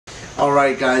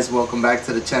Alright guys, welcome back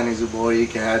to the channel. It's your boy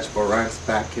Ike Hatch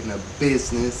back in the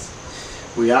business.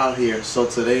 We out here. So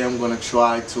today I'm going to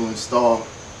try to install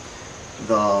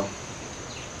the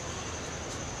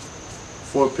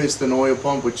 4-piston oil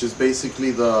pump, which is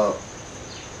basically the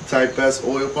Type S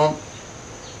oil pump,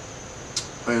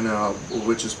 and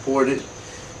which is ported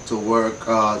to work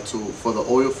for the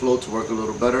oil flow to work a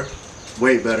little better,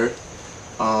 way better.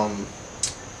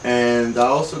 And I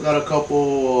also got a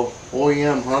couple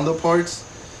OEM Honda parts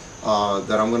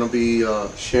that I'm gonna be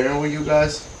sharing with you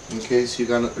guys in case you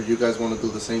guys want to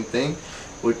do the same thing.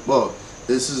 Well,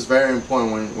 this is very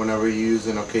important whenever you're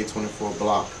using a K24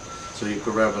 block, so you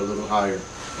can rev a little higher.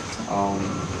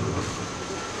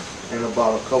 In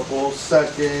about a couple couple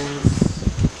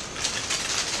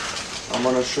I'm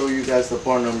gonna show you guys the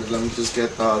part numbers. Let me just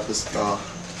get this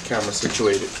camera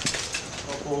situated.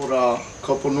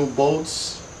 Couple new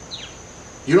bolts.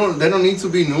 They don't need to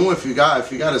be new if you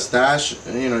got a stash.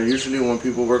 You know, usually when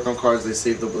people work on cars, they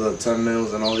save the 10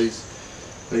 mils and all these.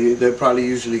 They probably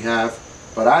usually have,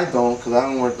 but I don't, because I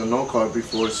haven't worked on no car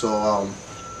before. So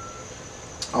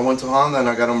I went to Honda and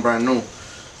I got them brand new.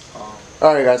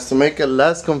 Alright guys, to make it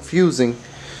less confusing,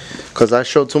 because I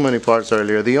showed too many parts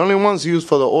earlier, the only ones used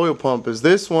for the oil pump is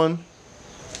this one,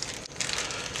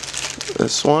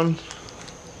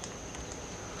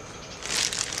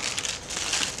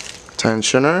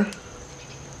 tensioner,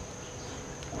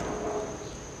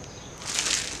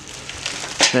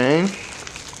 chain,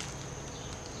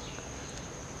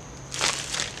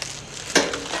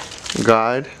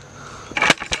 guide.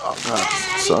 Oh God,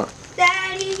 sorry.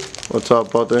 Daddy. What's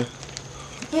up, buddy?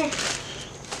 Here.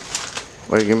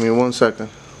 Wait, give me 1 second.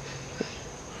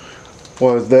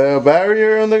 Was there a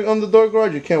barrier on the door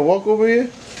guard? You can't walk over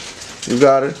here? You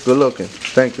got it. Good looking.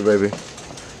 Thank you, baby.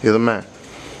 You're the man.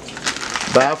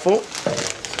 Baffle.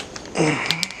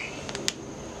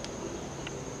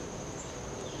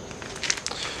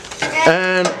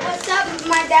 And what's up,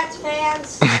 my dad's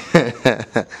fans?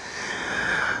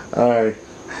 alright.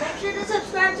 Make sure to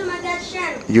subscribe to my dad's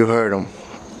channel. You heard him.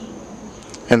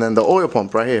 And then the oil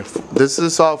pump right here. This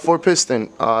is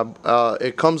 4-piston.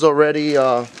 It comes already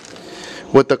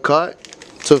with the cut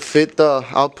to fit the.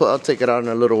 I'll take it out in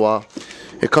a little while.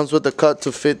 It comes with the cut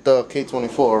to fit the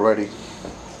K24 already.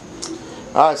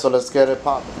 Alright, so let's get it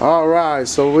popping. Alright,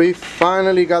 so we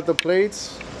finally got the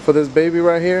plates for this baby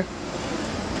right here.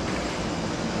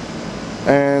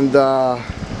 And I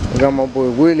got my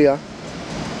boy Willia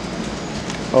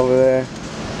over there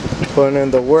putting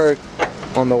in the work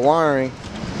on the wiring.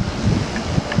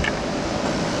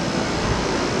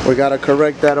 We gotta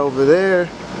correct that over there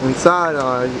inside.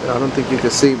 I don't think you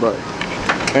can see, but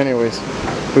anyways,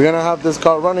 we're gonna have this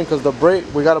car running because the brake,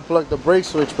 we gotta plug the brake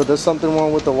switch, but there's something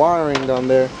wrong with the wiring down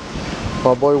there.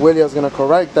 My boy Willie is gonna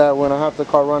correct that. We're gonna have the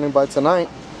car running by tonight,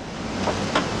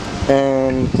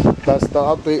 and that's the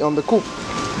update on the coupe.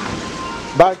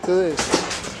 Back to this.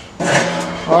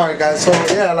 Alright guys, so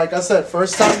yeah, like I said,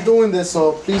 first time doing this,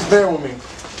 so please bear with me.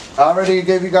 I already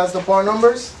gave you guys the part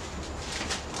numbers.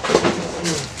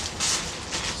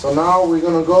 So now we're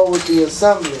gonna go with the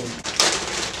assembly.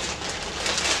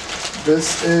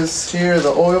 This is here the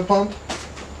oil pump,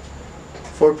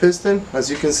 4-piston.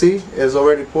 As you can see, is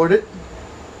already ported.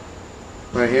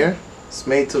 Right here. It's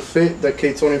made to fit the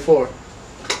K24.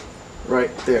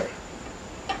 Right there.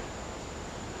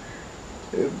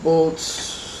 It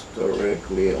bolts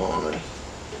directly on it.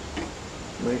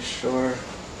 Make sure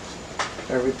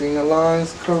everything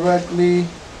aligns correctly.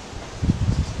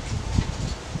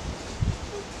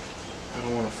 I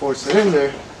don't want to force it in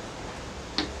there.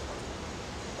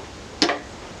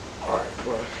 Alright,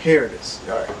 well, here it is.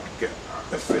 Alright, good.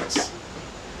 It fits.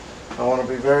 I want to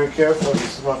be very careful.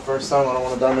 This is my first time. I don't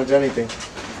want to damage anything.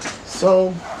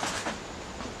 So,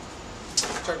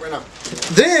 check right now.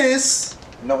 This,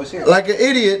 no, it's here. like an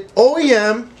idiot,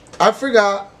 OEM, I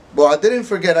forgot. Well, I didn't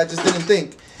forget. I just didn't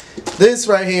think. This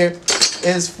right here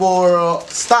is for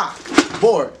stock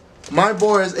board. My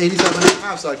board is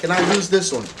 87.5, so I cannot use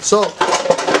this one. So,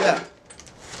 yeah,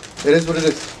 it is what it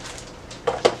is.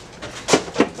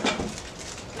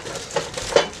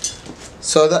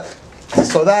 So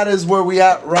that is where we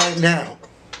at right now.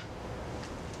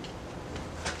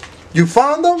 You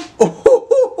found them?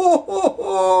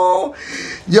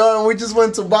 Yo, we just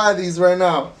went to buy these right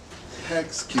now.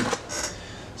 Heck's cute.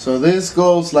 So this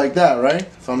goes like that, right?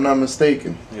 If I'm not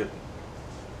mistaken. Yep.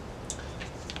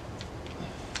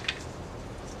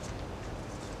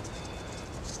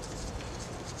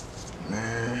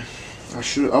 Man, I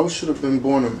should have been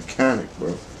born a mechanic,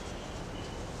 bro.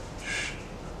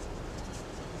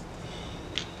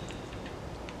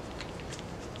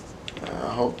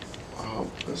 I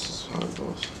hope this this is how it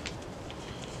goes.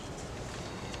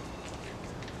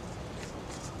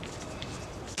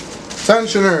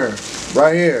 Tensioner,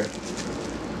 right here.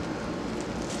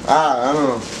 I don't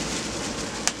know.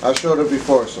 I showed it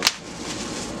before, so.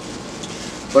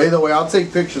 But either way, I'll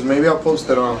take pictures. Maybe I'll post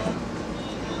it on.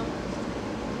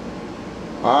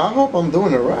 I hope I'm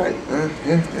doing it right.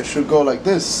 Yeah, it should go like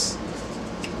this.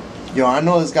 Yo, I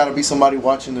know there's gotta be somebody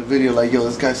watching the video like, yo,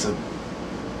 this guy's a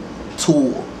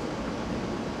tool.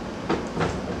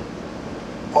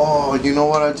 Oh, you know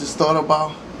what I just thought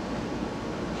about?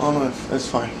 Oh no, that's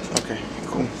fine. Okay,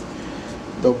 cool.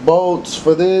 The bolts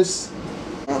for this.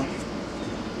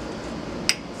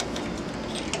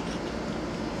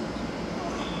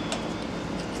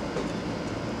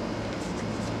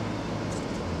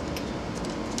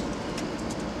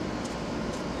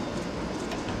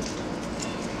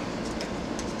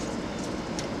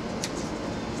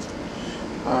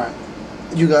 Alright,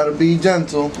 you gotta be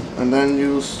gentle and then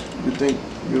use the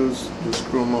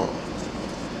screw them on.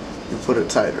 You put it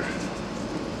tighter.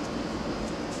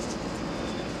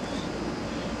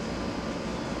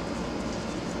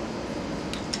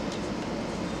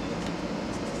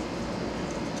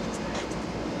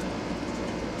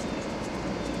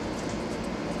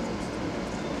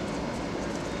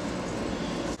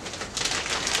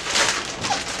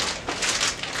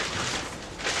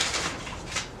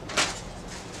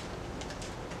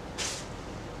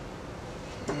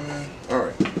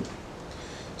 Alright,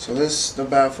 so this is the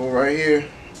baffle right here,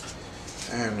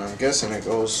 and I'm guessing it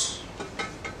goes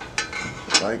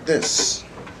like this.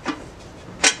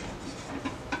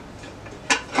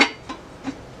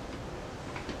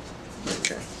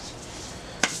 Okay,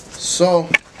 so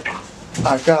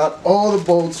I got all the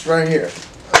bolts right here.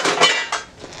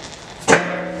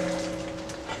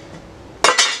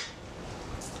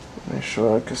 Make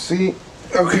sure I can see.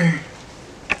 Okay.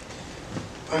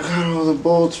 I got all the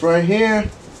bolts right here.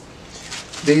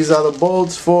 These are the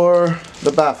bolts for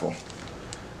the baffle.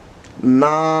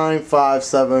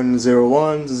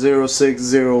 95701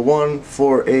 0601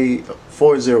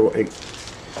 408.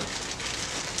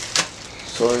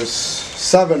 So there's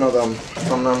 7 of them,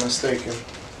 if I'm not mistaken.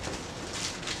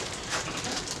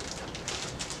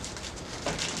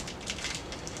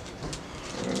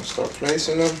 I'm gonna start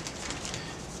placing them.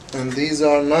 And these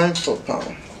are 9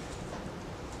 foot-pound.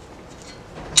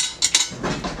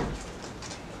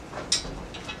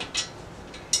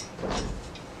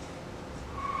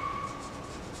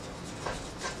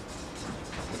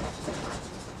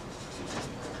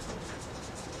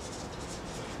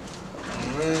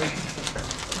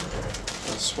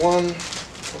 That's one.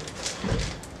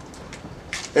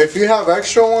 If you have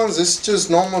extra ones, it's just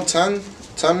normal 10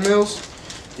 mils.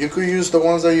 You could use the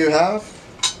ones that you have,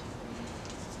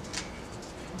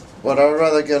 but I'd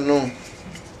rather get new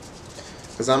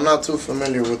because I'm not too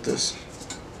familiar with this.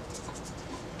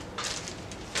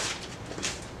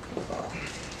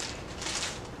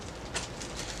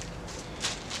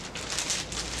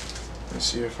 Let's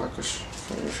see if I could.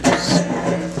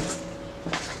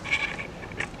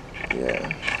 Yeah.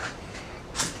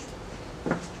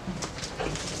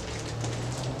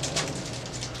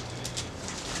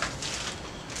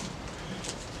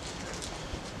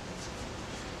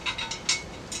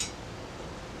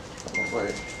 Oh,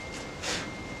 wait.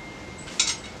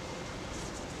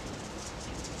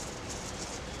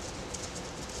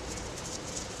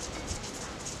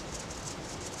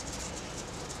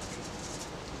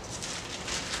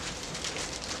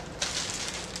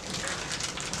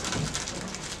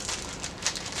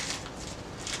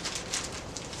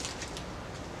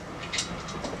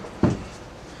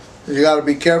 You gotta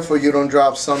be careful you don't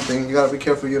drop something. You gotta be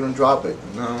careful you don't drop it.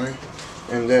 You know what I mean?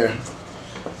 In there.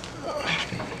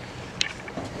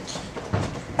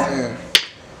 Man,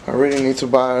 I really need to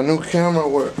buy a new camera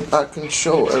where I can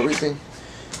show everything.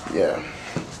 Yeah.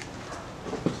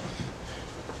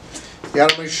 You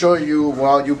gotta make sure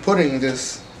while you're putting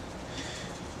this,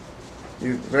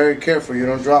 you're very careful you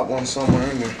don't drop one somewhere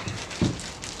in there.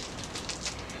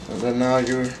 And then now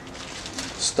you're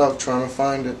stuck trying to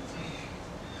find it.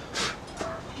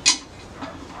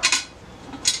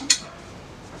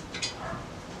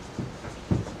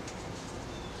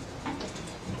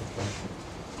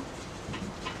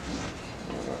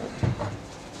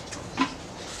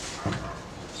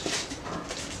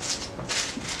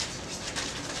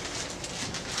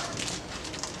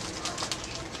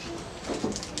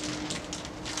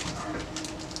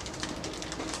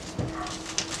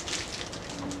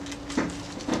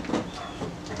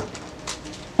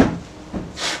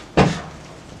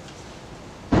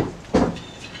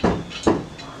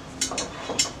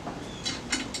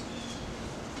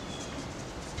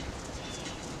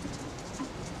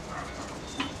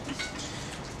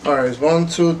 Alright, it's 1,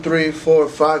 2, 3, 4,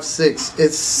 5, 6.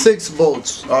 It's 6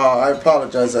 bolts. I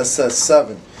apologize, I said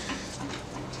 7.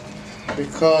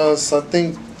 Because I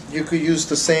think you could use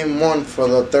the same one for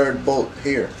the third bolt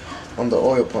here on the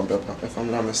oil pump, if I'm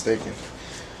not mistaken.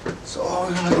 So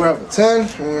we're gonna grab a 10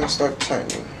 and we're gonna start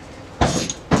tightening.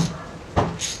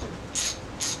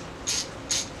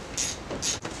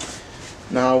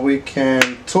 Now we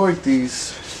can torque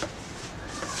these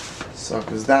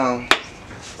suckers down.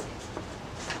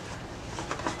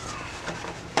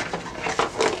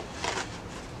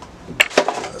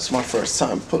 It's my first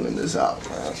time pulling this out,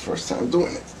 man. First time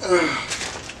doing it.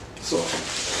 So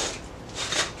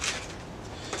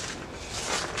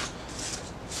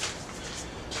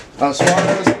as far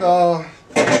as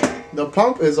the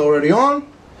pump is already on,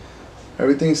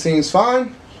 everything seems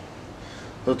fine.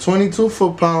 The 22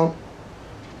 foot-pound,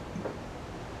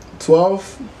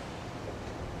 12,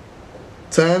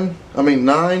 10,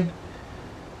 9,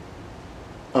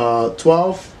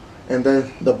 12, and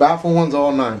then the baffle one's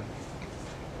all 9.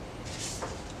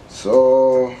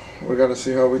 So we gotta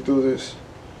see how we do this.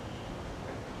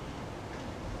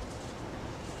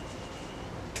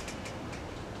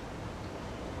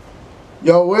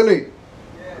 Yo, Willie.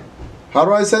 Yeah. How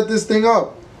do I set this thing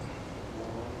up?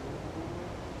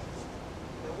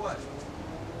 The what?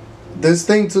 This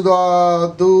thing to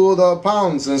do the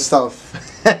pounds and stuff.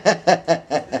 Foot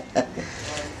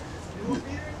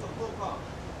meters or foot pounds?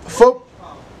 Foot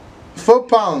Pounds. foot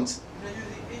pounds. You're not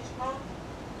using inch pounds?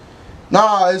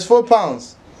 Nah, it's foot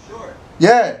pounds. Sure.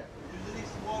 Yeah. Usually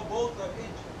small bolts are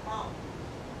inch pounds.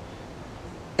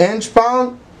 Inch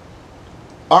pound.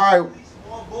 All right. Usually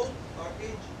small bolts are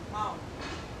inch pounds.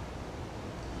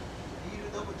 You need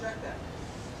to double check that.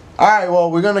 All right.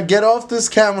 Well, we're gonna get off this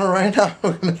camera right now.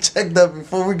 We're gonna check that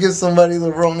before we give somebody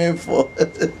the wrong info.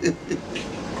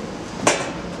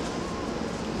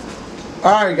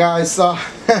 All right, guys. So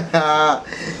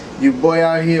you boy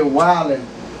out here wilding.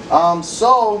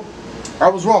 So I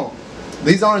was wrong.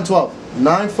 These aren't 12.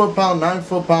 9 foot-pound, 9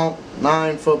 foot-pound,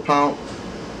 9 foot-pound.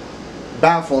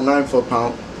 Baffle 9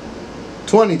 foot-pound.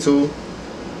 22,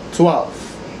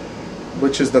 12,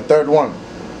 which is the third one.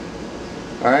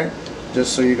 All right,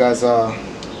 just so you guys know.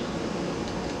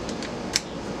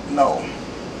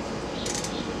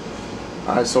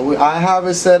 All right, so I have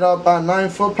it set up at 9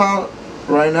 foot-pound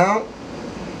right now.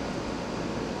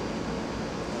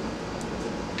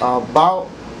 About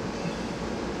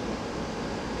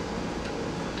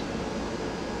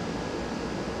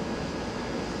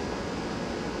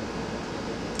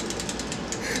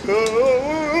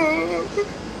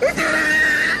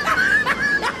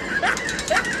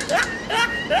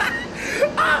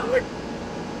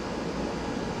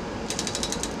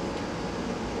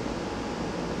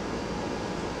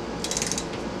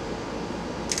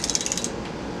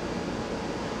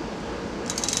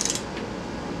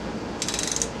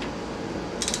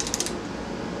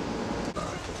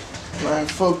nine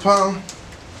foot-pound.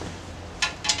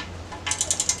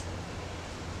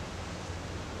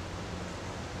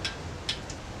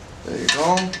 There you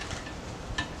go.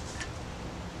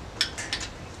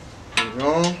 There you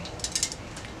go.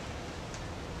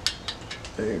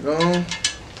 There you go.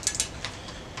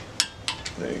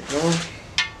 There you go.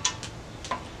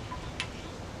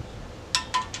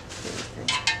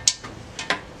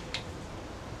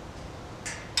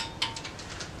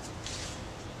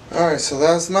 Alright, so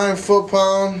that's 9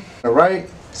 foot-pound. Alright,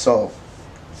 so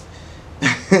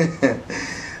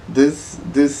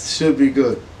this should be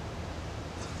good.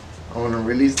 I want to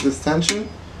release this tension.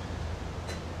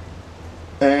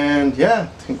 And yeah, I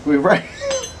think we're right.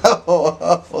 Oh,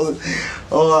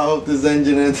 I hope this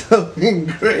engine ends up being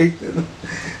great.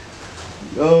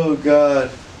 Oh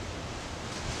God.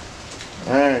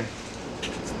 Alright.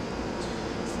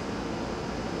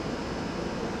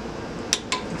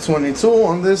 22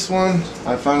 on this one.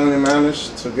 I finally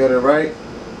managed to get it right.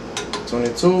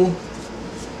 22.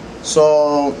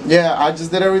 So yeah, I just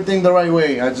did everything the right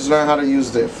way. I just learned how to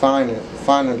use it finally.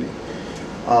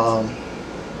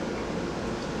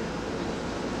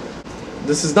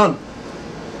 This is done.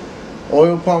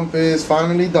 Oil pump is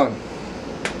finally done.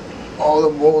 All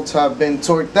the bolts have been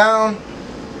torqued down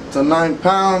to 9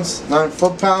 pounds, 9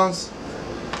 foot-pounds,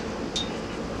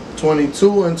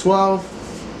 22 and 12.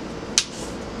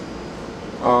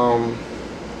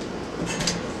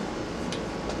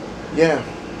 Yeah,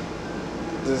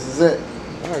 this is it.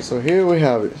 Alright, so here we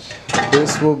have it.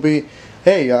 This will be,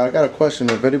 hey, I got a question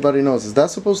if anybody knows. Is that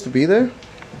supposed to be there?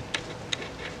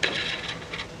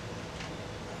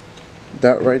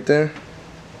 That right there?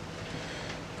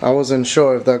 I wasn't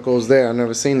sure if that goes there. I've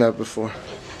never seen that before.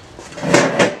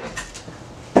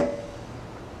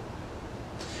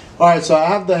 Alright, so I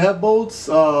have the head bolts.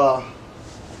 The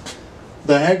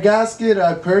head gasket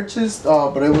I purchased,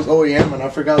 but it was OEM, and I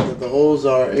forgot that the holes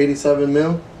are 87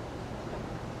 mil.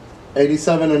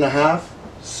 87 and a half.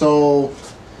 So,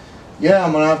 yeah,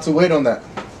 I'm going to have to wait on that.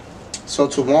 So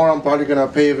tomorrow I'm probably going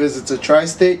to pay a visit to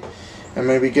Tri-State and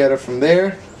maybe get it from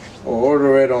there or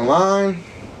order it online.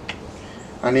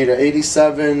 I need an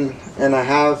 87 and a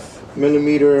half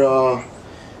millimeter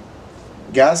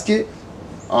gasket,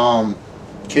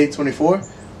 K24.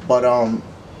 But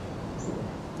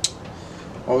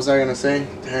what was I gonna say?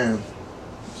 Damn,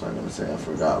 what was I gonna say? I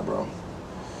forgot, bro.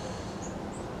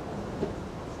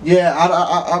 Yeah,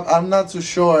 I'm not too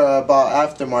sure about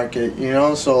aftermarket, you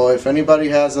know. So if anybody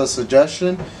has a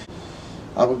suggestion,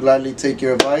 I would gladly take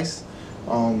your advice.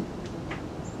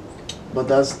 But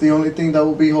that's the only thing that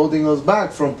will be holding us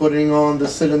back from putting on the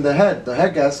cylinder head, the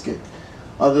head gasket.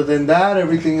 Other than that,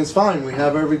 everything is fine. We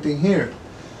have everything here.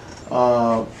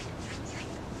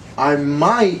 I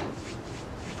might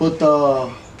put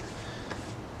the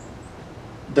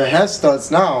head studs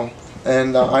now,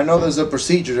 and I know there's a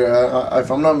procedure.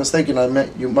 If I'm not mistaken,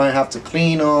 you might have to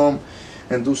clean them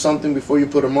and do something before you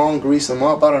put them on, grease them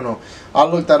up. I don't know. I'll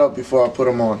look that up before I put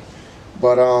them on.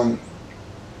 But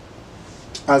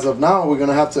as of now, we're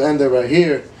gonna have to end it right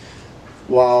here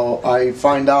while I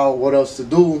find out what else to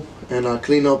do and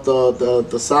clean up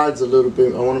the sides a little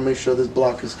bit. I want to make sure this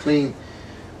block is clean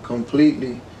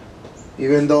completely,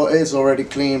 even though it's already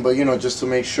clean. But you know, just to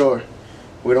make sure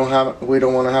we don't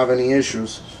want to have any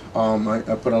issues.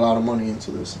 I put a lot of money into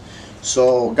this.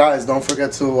 So guys, don't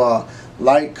forget to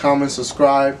like, comment,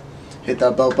 subscribe, hit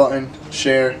that bell button,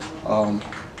 share.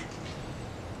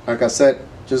 Like I said,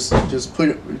 just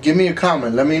give me a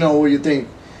comment. Let me know what you think.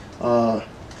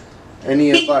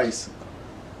 Any advice?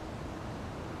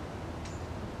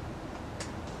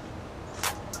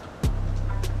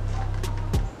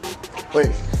 Wait,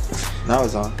 Now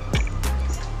it's on.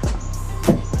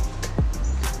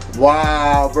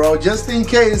 wow, bro! Just in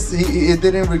case it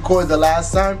didn't record the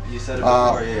last time. You said it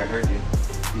before. Yeah, I heard you.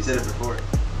 You said it before.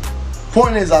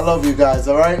 Point is, I love you guys.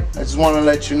 All right. I just want to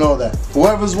let you know that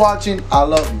whoever's watching, I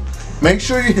love you. Make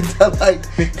sure you hit that like,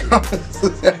 comment,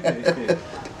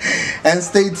 and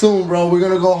stay tuned, bro. We're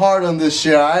gonna go hard on this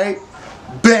shit. All right.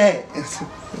 Bet.